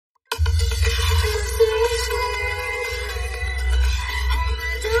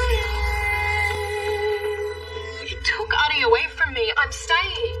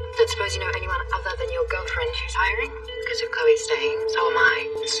Chloe's staying. So am I.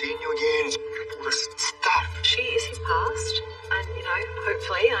 Seeing you again is all this stuff. She is his past. And,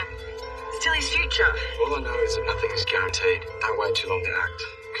 hopefully I'm still his future. All I know is that nothing is guaranteed. Don't wait too long to act,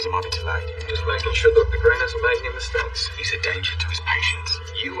 because it might be too late. Just making sure Dr. Green hasn't made any mistakes. He's a danger to his patients.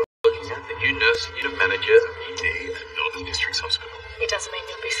 You are looking at the new nursing unit manager of ED at Northern Districts Hospital. It doesn't mean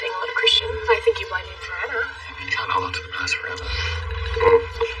you'll be seeing a lot of Christian. I think you blame him for Anna. You can't hold on to the past forever.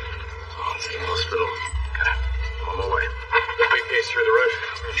 Oh, it's in the hospital. Okay, I'm on my way. The BP's through the roof.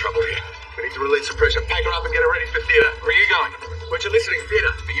 We're in trouble here. We need to release the pressure. Pack her up and get her ready for theatre. Where are you going? We're listening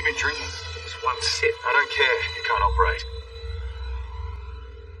theatre. But you've been drinking. Just one sip. I don't care. You can't operate.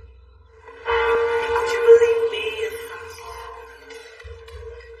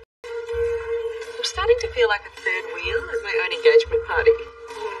 I'm starting to feel like a third wheel at my own engagement party.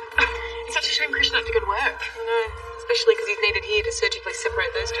 It's such a shame Christian had to go to work. I know. Especially because he's needed here to surgically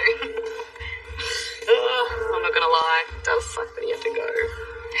separate those two. I'm not going to lie. It does suck that he had to go.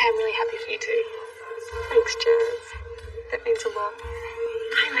 Hey, I'm really happy for you too. Thanks, Jazz. That means a lot.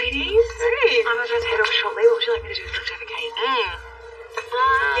 Hi, ladies. Hey. I'm about to head off shortly. What would you like me to do with leftover cake?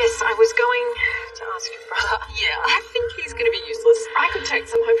 Yes, I was going to ask your brother. Yeah, I think he's going to be useless. I could take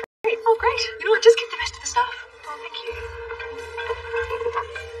some home for free. Oh, great. You know what? Just get the rest of the stuff. Oh, thank you.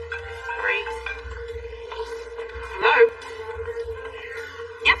 Sorry. Hello?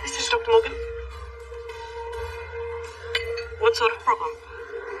 Yep, this is Dr. Morgan. What sort of problem?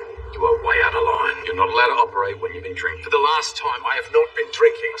 You are way out of line. You're not allowed to operate when you've been drinking. For the last time, I have not been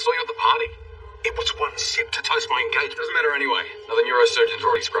drinking. I saw you at the party. It was one sip to toast my engagement. Doesn't matter anyway. Now the neurosurgeon's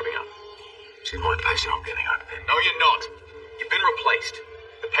already scrubbing up. She's my patient. I'm getting over there. No, you're not. You've been replaced.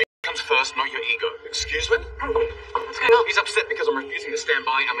 The patient comes first, not your ego. Excuse me? What's going on? He's upset because I'm refusing to stand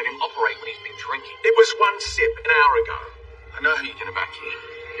by and let him operate when he's been drinking. It was one sip an hour ago. I know how you get him back here.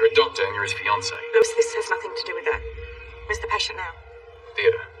 You're a doctor and you're his fiancée. No, this has nothing to do with that. Where's the patient now?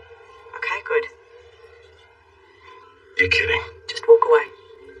 Theatre. Okay, good. You're kidding. Just walk away.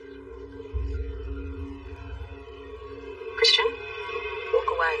 Christian, walk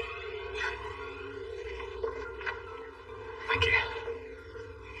away. Thank you.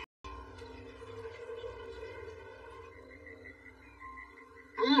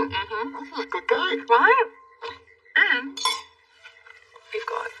 That's a good day. Right? And we've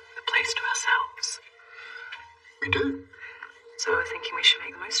got the place to ourselves. We do. So we're thinking we should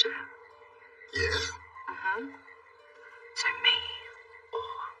make the most of it. Yes. So me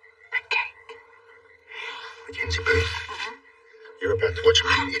or the cake? Mackenzie Booth. You're about to watch a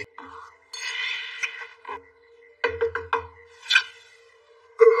movie.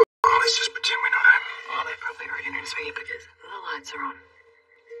 Let's just pretend we're not home. Oh, they probably already noticed we're here because the lights are on.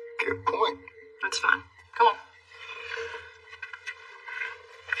 Good point. That's fine. Come on.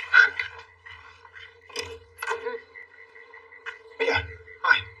 Mia,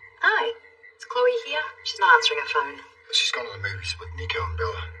 hi. Hi. Is Chloe here? She's not answering her phone. She's gone to the movies with Nico and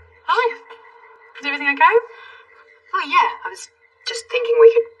Bella. Hi. Is everything okay? Oh, yeah. I was just thinking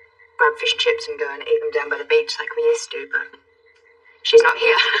we could grab fish and chips and go and eat them down by the beach like we used to, but she's not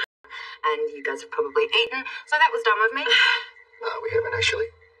here. And you guys have probably eaten, so that was dumb of me. No, we haven't actually.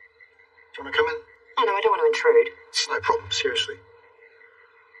 Do you want to come in? Oh, no, I don't want to intrude. It's no problem, seriously.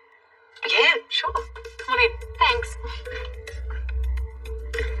 Yeah, sure. Come on in. Thanks.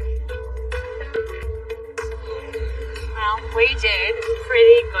 Well, we did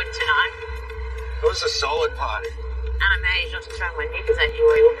pretty good tonight. It was a solid party. And I managed not to throw my knickers at you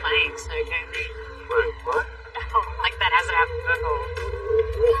while you were playing, so go me. Wait, what? Oh, like that hasn't happened before.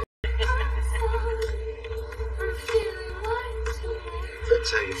 If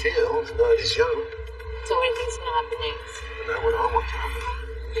that's how you feel, the night is young. So what do you think's going to happen next? I know what I want to happen.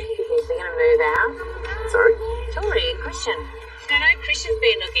 You think they're going to move out? Sorry? Tori and Christian. I know Christian's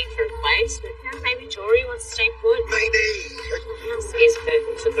been looking for a place, but maybe Tori wants to stay put. Maybe. Is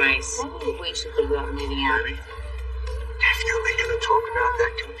perfect for Grace. Maybe we should think about moving out. Maybe. If you're going to talk about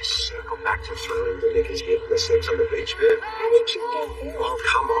that, can we just circle back to throwing the knickers, getting the sex on the beach bed? How did you get here? Oh,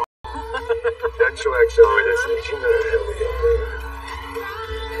 come on. Don't relax, Iris. You know how we go.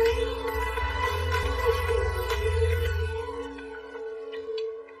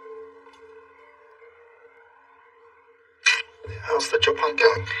 How's the job hunt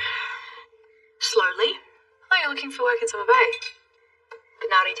going? Slowly. Oh, you're looking for work in Summer Bay. Did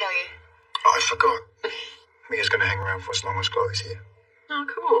Nardi tell you? I forgot. Mia's going to hang around for as long as Chloe's here. Oh,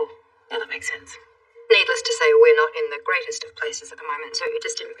 cool. Yeah, that makes sense. Needless to say, we're not in the greatest of places at the moment, so it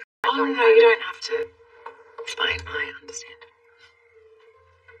just didn't... Oh, no, you don't have to explain. I understand.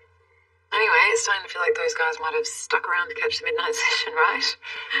 Anyway, it's starting to feel like those guys might have stuck around to catch the midnight session, right?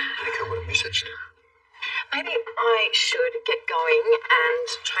 Nico would have messaged. Maybe I should get going and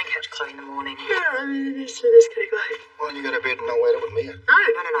try and catch Chloe in the morning. Yeah, this getting late. Why don't you go to bed and I'll wait up with Mia? No.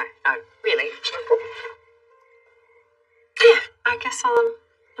 Really? It's no problem. Yeah, I guess I'll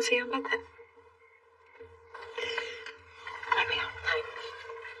see you in bed then. Maybe I'll night.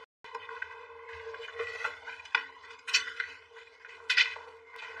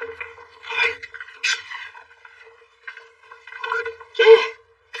 Hi. All good?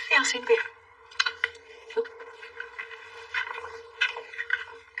 Yeah, I'll see you in bed.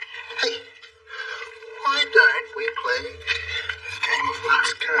 Hey, why don't we play this game of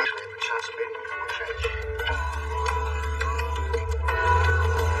last card? Have a chance of being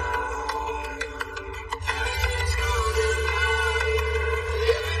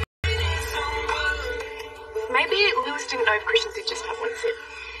Maybe Lewis didn't know if Christians did just have one sip.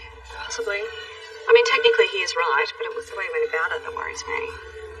 Possibly. I mean, technically he is right, but it was the way he went about it that worries me.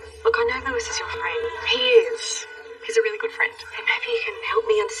 Look, I know Lewis is your friend. He is. He's a really good friend. And maybe you can help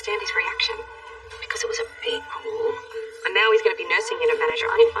me understand his reaction. Because it was a big call. And now he's going to be nursing unit manager.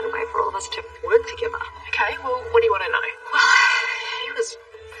 I need to find a way for all of us to work together. Okay, well, what do you want to know? Well, he was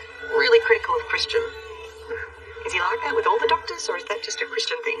really critical of Christian. Is he like that with all the doctors, or is that just a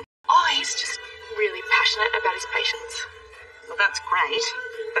Christian thing? Oh, he's just really passionate about his patients. Well, that's great,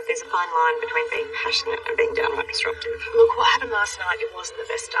 but there's a fine line between being passionate and being downright disruptive. Look, what happened last night, it wasn't the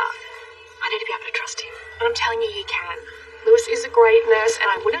best start. I need to be able to trust him. And I'm telling you, you can. Lewis is a great nurse, and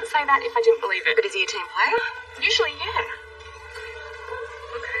I wouldn't say that if I didn't believe it. But is he a team player? Usually, yeah.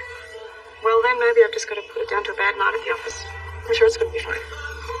 Okay. Well, then maybe I've just got to put it down to a bad night at the office. I'm sure it's going to be fine.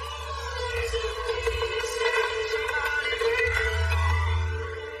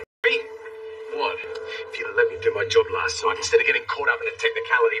 What? If you'd have let me do my job last night instead of getting caught up in a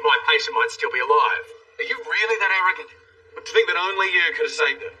technicality, my patient might still be alive. Are you really that arrogant? But to think that only you could have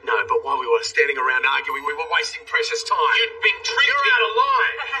saved her? No, but while we were standing around arguing, we were wasting precious time. You'd been drinking. You're out of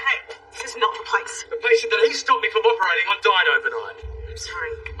line. Hey. This is not the place. The patient that he stopped me from operating on died overnight. I'm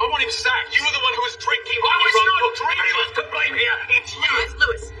sorry. I want him sacked. You were the one who was drinking. I was not drinking. Anyone's to blame here. It's you.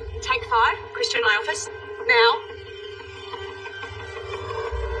 Lewis, take 5. Christian in my office. Now.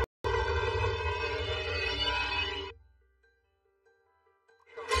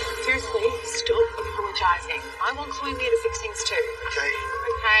 Seriously, stop apologising. I want Chloe Mia to fix things too. Okay.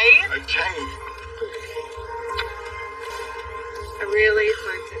 Okay? Okay. I really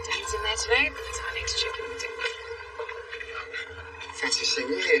hope that Dan's in there today because I need to check in with him. Fancy seeing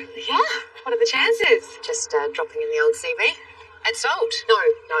you here. Yeah? What are the chances? Just dropping in the old CV. At Salt? No,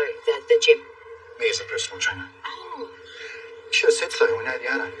 the gym. Mia's a personal trainer. Oh. You should have said so. We know the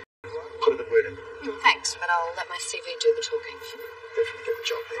owner. Put a good word in. Thanks, but I'll let my CV do the talking. Definitely get the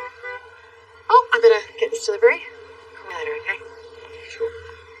job there. Oh, I better get this delivery. Call me later, okay? Sure.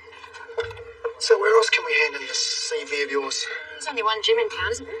 So where else can we hand in this CV of yours? There's only one gym in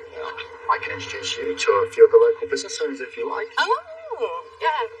town, isn't there? Well, I can introduce you to a few of the local business owners if you like. Oh,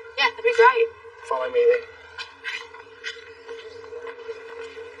 yeah, that'd be great. Follow me then.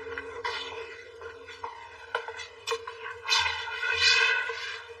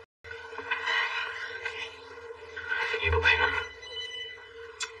 Can you believe him?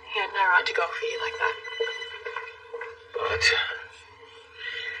 He had no right to go for you like that.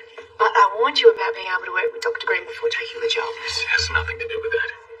 But I warned you about being able to work with Dr. Green before taking the job. This has nothing to do with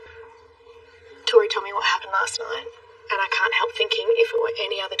that. Tori told me what happened last night, and I can't help thinking if it were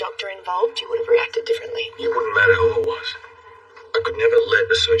any other doctor involved, you would have reacted differently. It wouldn't matter who it was. I could never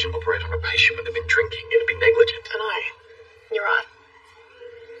let a surgeon operate on a patient when they've been drinking. It'd be negligent. I know. You're right.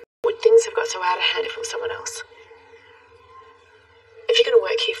 Would things have got so out of hand if it was someone else? If you're going to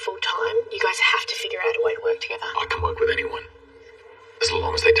work here full time, you guys have to figure out a way to work together. I can work with anyone, as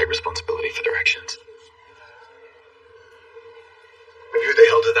long as they take responsibility for their actions. Who the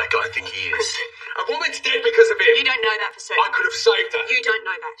hell did that guy think he is? A woman's dead because of him. You don't know that for certain. I could have saved her. You don't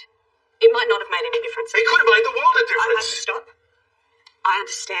know that. It might not have made any difference. He could have made the world a I difference. have to stop. I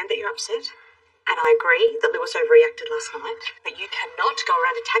understand that you're upset, and I agree that Lewis overreacted last night, but you cannot go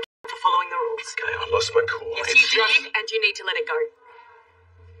around attacking him for following the rules. Okay, I lost my cool. Yes, It's you did, and you need to let it go.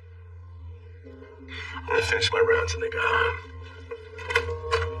 I'm going to finish my rounds and then go home.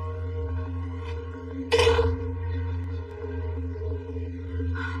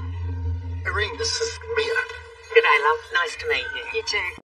 Irene, this is Mia. Good day, love. Nice to meet you. You too.